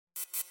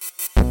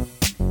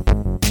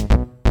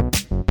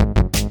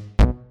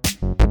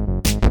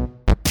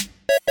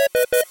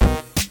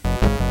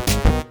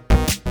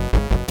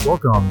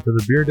Welcome to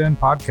the Beer Den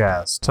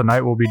Podcast.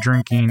 Tonight we'll be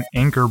drinking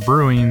Anchor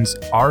Brewing's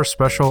Our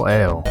Special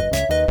Ale.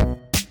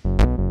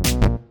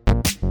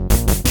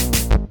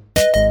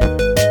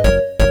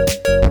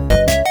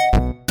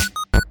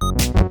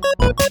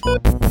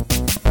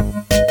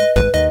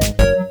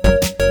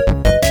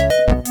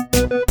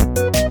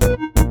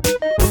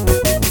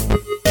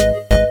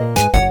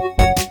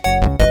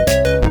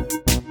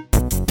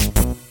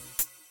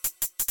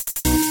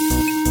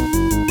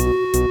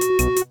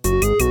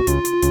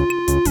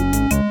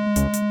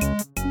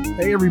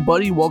 Hey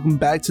everybody, welcome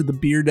back to the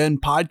Beer Den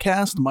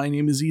Podcast. My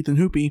name is Ethan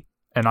Hoopy.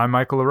 And I'm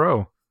Michael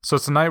LaRoe. So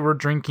tonight we're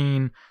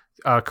drinking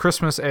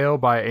Christmas Ale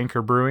by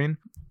Anchor Brewing.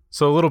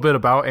 So a little bit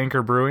about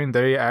Anchor Brewing.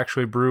 They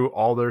actually brew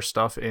all their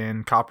stuff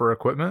in copper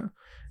equipment,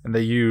 and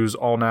they use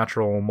all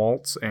natural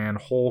malts and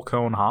whole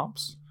cone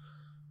hops.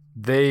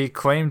 They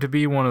claim to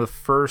be one of the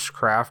first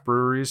craft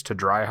breweries to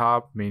dry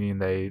hop, meaning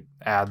they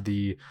add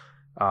the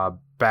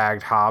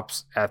bagged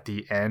hops at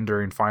the end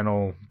during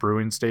final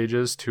brewing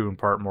stages to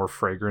impart more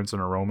fragrance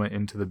and aroma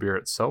into the beer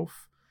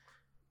itself.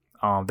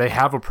 They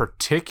have a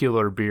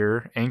particular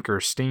beer, Anchor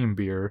Steam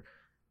Beer,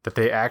 that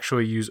they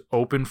actually use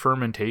open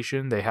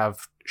fermentation. They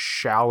have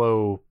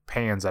shallow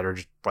pans that are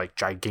just like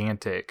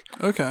gigantic.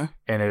 Okay.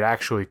 And it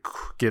actually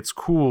gets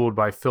cooled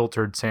by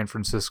filtered San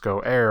Francisco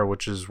air,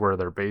 which is where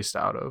they're based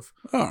out of.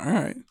 Oh, all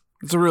right.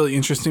 It's a really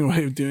interesting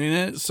way of doing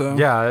it. So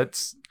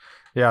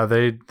yeah,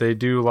 they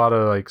do a lot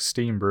of like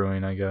steam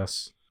brewing, I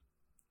guess.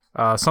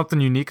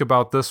 Something unique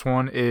about this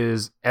one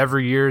is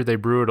every year they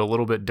brew it a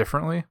little bit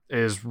differently. It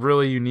is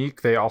really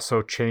unique. They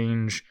also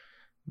change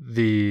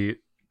the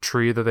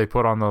tree that they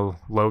put on the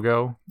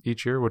logo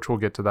each year, which we'll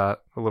get to that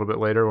a little bit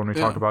later when we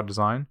talk about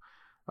design.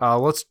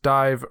 Let's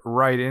dive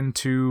right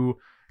into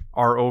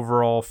our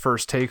overall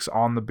first takes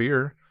on the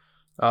beer.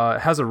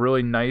 It has a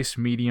really nice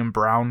medium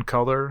brown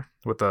color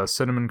with a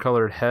cinnamon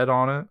colored head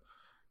on it.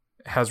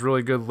 It has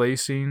really good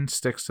lacing,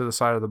 sticks to the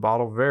side of the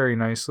bottle very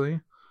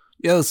nicely.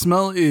 Yeah, the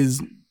smell is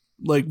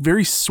like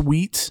very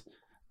sweet,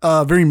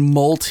 very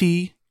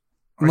malty.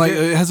 Like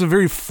it has a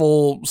very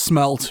full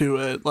smell to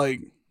it. Like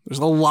there's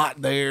a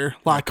lot there,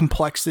 a lot of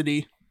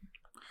complexity.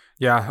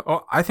 Yeah,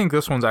 I think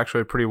this one's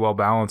actually pretty well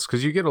balanced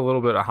because you get a little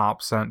bit of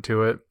hop scent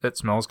to it. It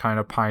smells kind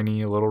of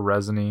piney, a little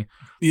resiny.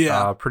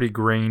 Yeah. Pretty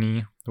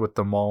grainy with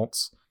the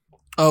malts.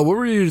 What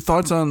were your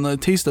thoughts on the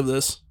taste of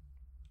this?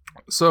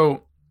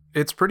 So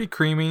it's pretty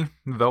creamy,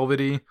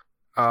 velvety.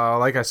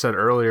 Like I said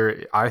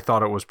earlier, I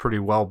thought it was pretty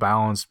well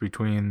balanced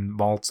between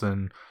malts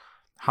and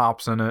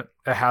hops in it.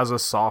 It has a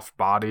soft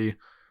body,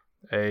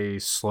 a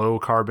slow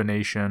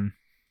carbonation.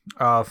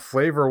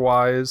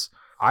 Flavor-wise,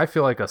 I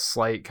feel like a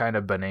slight kind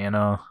of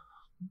banana,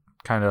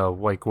 kind of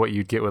like what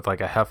you'd get with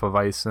like a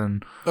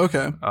Hefeweizen.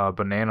 Okay.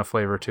 Banana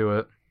flavor to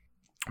it.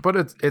 But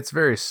it's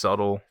very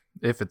subtle,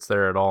 if it's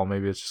there at all.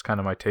 Maybe it's just kind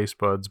of my taste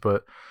buds,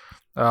 but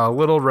a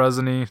little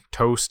resiny,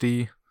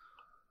 toasty.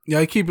 Yeah,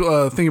 I keep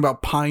thinking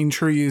about pine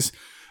trees.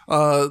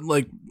 I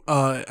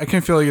kind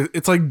of feel like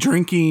it's like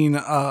drinking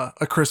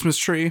a Christmas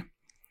tree.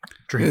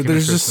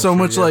 There's just so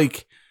much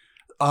like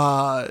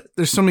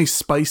there's so many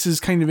spices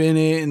kind of in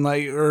it, and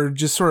like or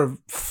just sort of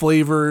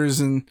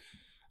flavors, and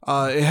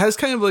it has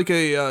kind of like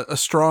a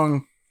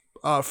strong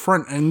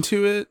front end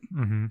to it.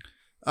 Mm-hmm.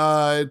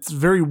 It's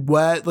very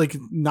wet, like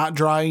not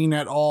drying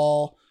at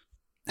all.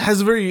 It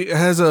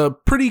has a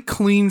pretty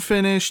clean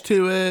finish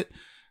to it.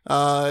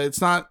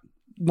 It's not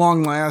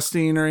long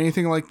lasting or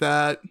anything like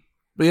that,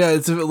 but yeah,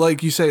 it's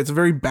like you say, it's a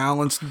very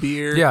balanced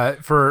beer. Yeah,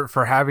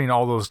 for having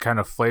all those kind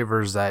of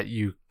flavors that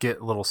you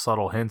get little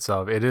subtle hints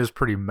of, it is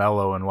pretty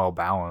mellow and well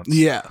balanced.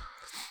 Yeah,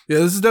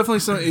 this is definitely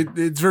something.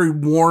 It's very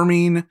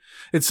warming.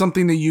 It's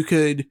something that you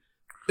could.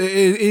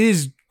 It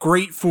is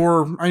great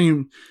for. I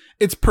mean,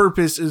 its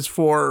purpose is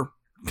for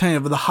kind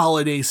of the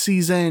holiday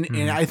season,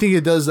 and I think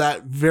it does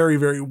that very,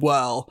 very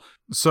well.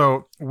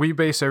 So we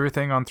base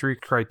everything on 3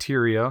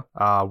 criteria.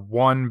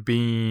 One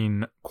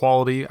being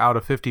quality out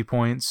of 50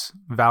 points,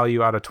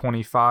 value out of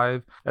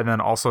 25, and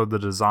then also the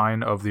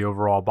design of the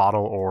overall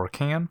bottle or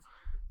can,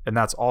 and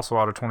that's also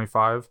out of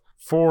 25.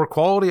 For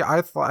quality,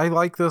 I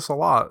like this a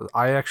lot.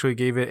 I actually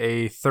gave it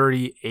a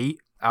 38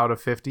 out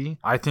of 50.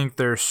 I think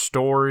their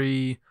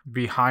story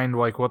behind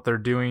like what they're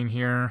doing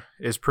here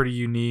is pretty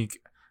unique.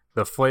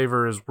 The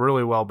flavor is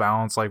really well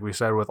balanced, like we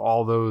said, with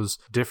all those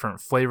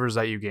different flavors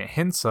that you get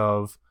hints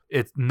of.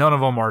 None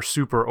of them are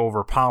super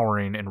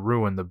overpowering and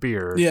ruin the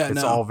beer. Yeah,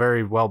 it's all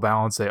very well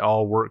balanced. They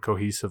all work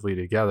cohesively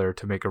together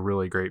to make a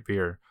really great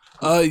beer.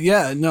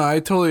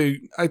 I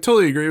totally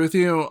agree with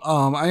you.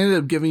 I ended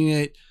up giving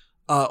it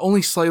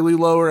only slightly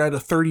lower at a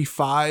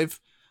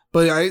 35,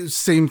 but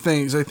same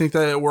things. I think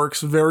that it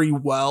works very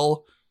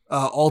well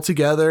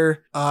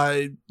altogether.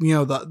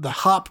 The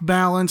hop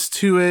balance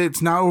to it,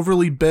 it's not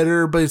overly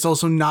bitter, but it's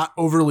also not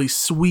overly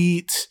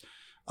sweet.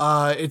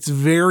 It's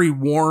very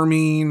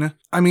warming.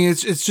 I mean,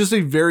 it's just a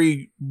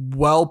very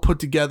well put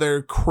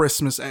together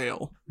Christmas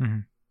ale. Mm-hmm.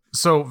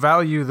 So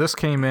value, this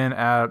came in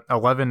at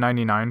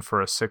 $11.99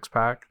 for a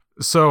 6-pack.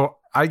 So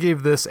I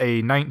gave this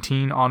a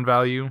 19 on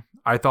value.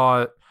 I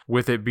thought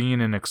with it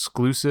being an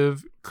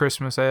exclusive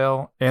Christmas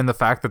ale and the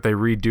fact that they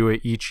redo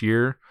it each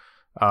year,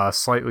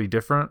 slightly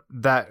different,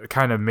 that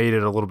kind of made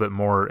it a little bit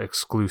more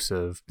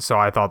exclusive. So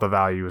I thought the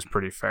value was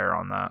pretty fair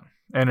on that.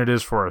 And it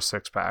is for a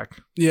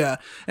 6-pack. Yeah,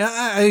 and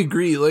I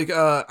agree. Like,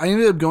 I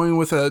ended up going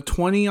with a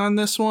 20 on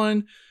this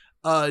one,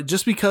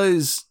 just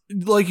because,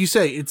 like you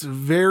say, it's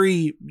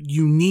very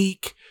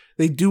unique.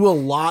 They do a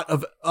lot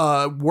of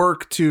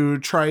work to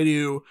try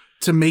to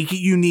make it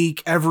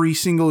unique every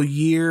single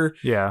year.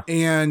 Yeah.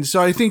 And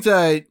so I think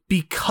that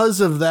because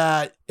of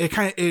that,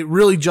 it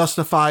really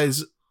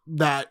justifies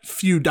that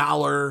few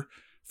dollars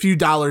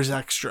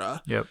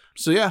extra. Yep.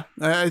 So yeah,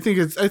 I think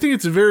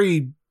it's a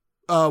very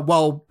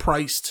well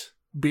priced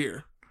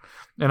beer.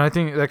 And I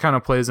think that kind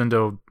of plays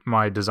into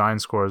my design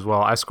score as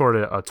well. I scored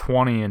it a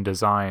 20 in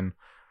design.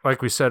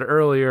 Like we said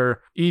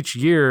earlier, each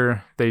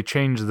year they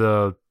change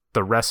the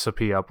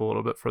recipe up a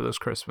little bit for this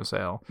Christmas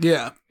ale.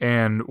 Yeah.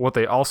 And what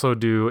they also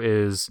do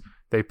is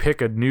they pick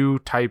a new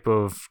type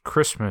of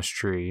Christmas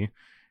tree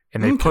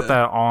and they put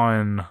that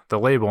on the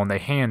label and they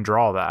hand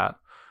draw that.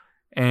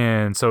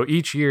 And so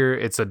each year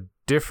it's a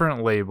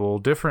different label,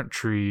 different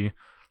tree,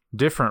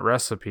 different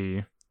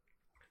recipe.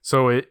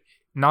 So it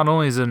not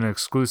only is it an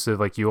exclusive,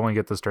 like you only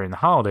get this during the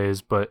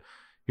holidays, but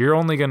you're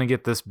only going to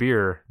get this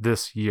beer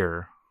this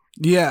year.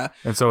 Yeah.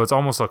 And so it's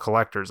almost a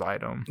collector's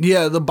item.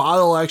 Yeah, the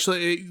bottle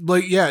actually,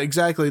 like, yeah,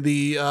 exactly.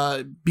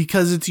 The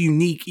because it's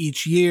unique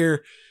each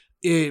year,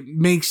 it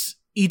makes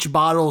each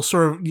bottle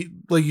sort of,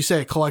 like you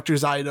say, a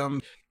collector's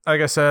item. Like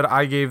I said,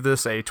 I gave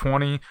this a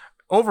 20.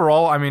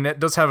 Overall, I mean, it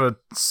does have a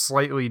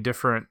slightly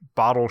different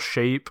bottle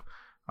shape.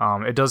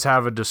 It does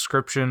have a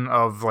description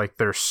of like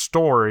their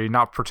story,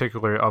 not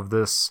particularly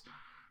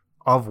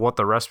of what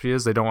the recipe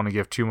is. They don't want to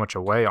give too much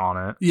away on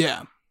it.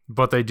 Yeah.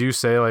 But they do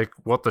say like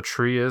what the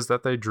tree is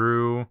that they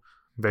drew.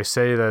 They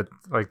say that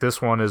like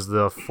this one is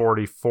the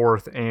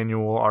 44th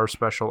annual Our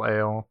Special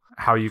Ale,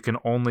 how you can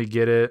only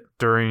get it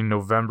during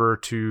November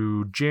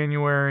to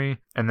January.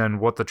 And then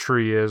what the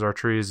tree is, our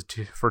tree is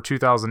for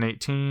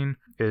 2018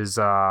 is,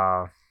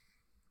 where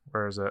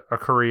is it? A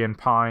Korean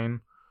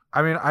pine.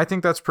 I mean, I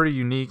think that's pretty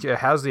unique. It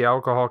has the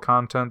alcohol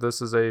content.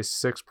 This is a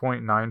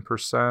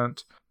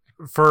 6.9%.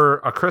 For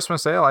a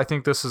Christmas ale, I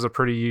think this is a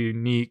pretty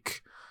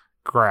unique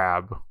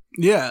grab.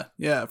 Yeah,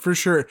 for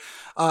sure.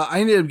 I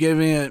ended up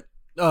giving it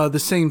the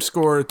same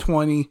score,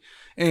 20.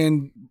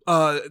 And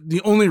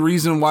the only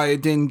reason why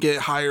it didn't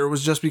get higher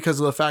was just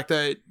because of the fact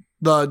that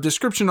the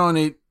description on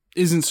it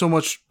isn't so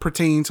much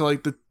pertaining to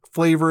like the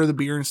flavor of the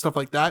beer and stuff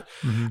like that.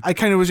 Mm-hmm. I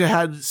kind of wish I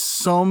had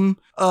some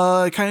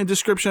kind of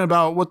description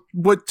about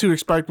what to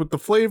expect with the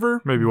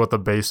flavor. Maybe what the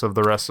base of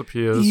the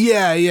recipe is.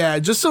 Yeah,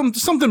 just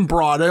something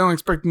broad. I don't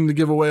expect them to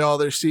give away all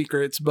their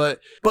secrets,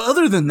 but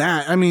other than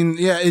that, I mean,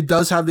 yeah, it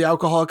does have the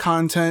alcohol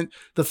content.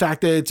 The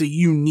fact that it's a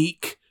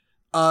unique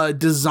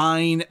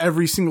design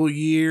every single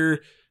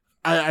year,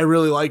 I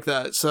really like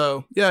that.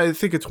 So yeah, I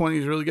think a 20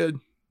 is really good.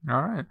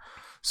 All right.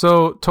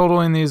 So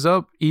totaling these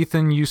up,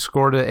 Ethan, you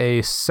scored it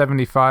a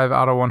 75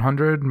 out of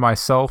 100.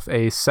 Myself,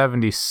 a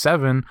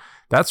 77.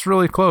 That's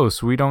really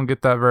close. We don't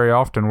get that very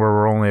often where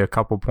we're only a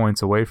couple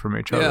points away from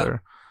each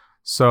other.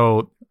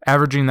 So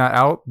averaging that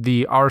out,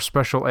 the Our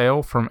Special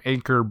Ale from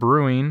Anchor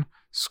Brewing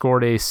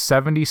scored a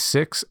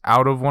 76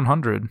 out of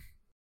 100.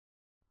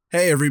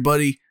 Hey,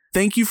 everybody.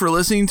 Thank you for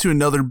listening to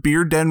another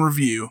Beer Den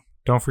review.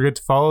 Don't forget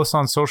to follow us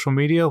on social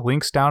media.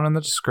 Links down in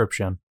the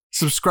description.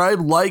 Subscribe,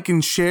 like,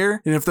 and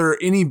share. And if there are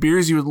any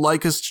beers you would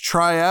like us to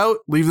try out,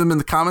 leave them in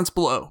the comments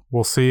below.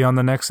 We'll see you on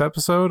the next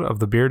episode of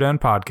the Beer Den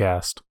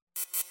Podcast.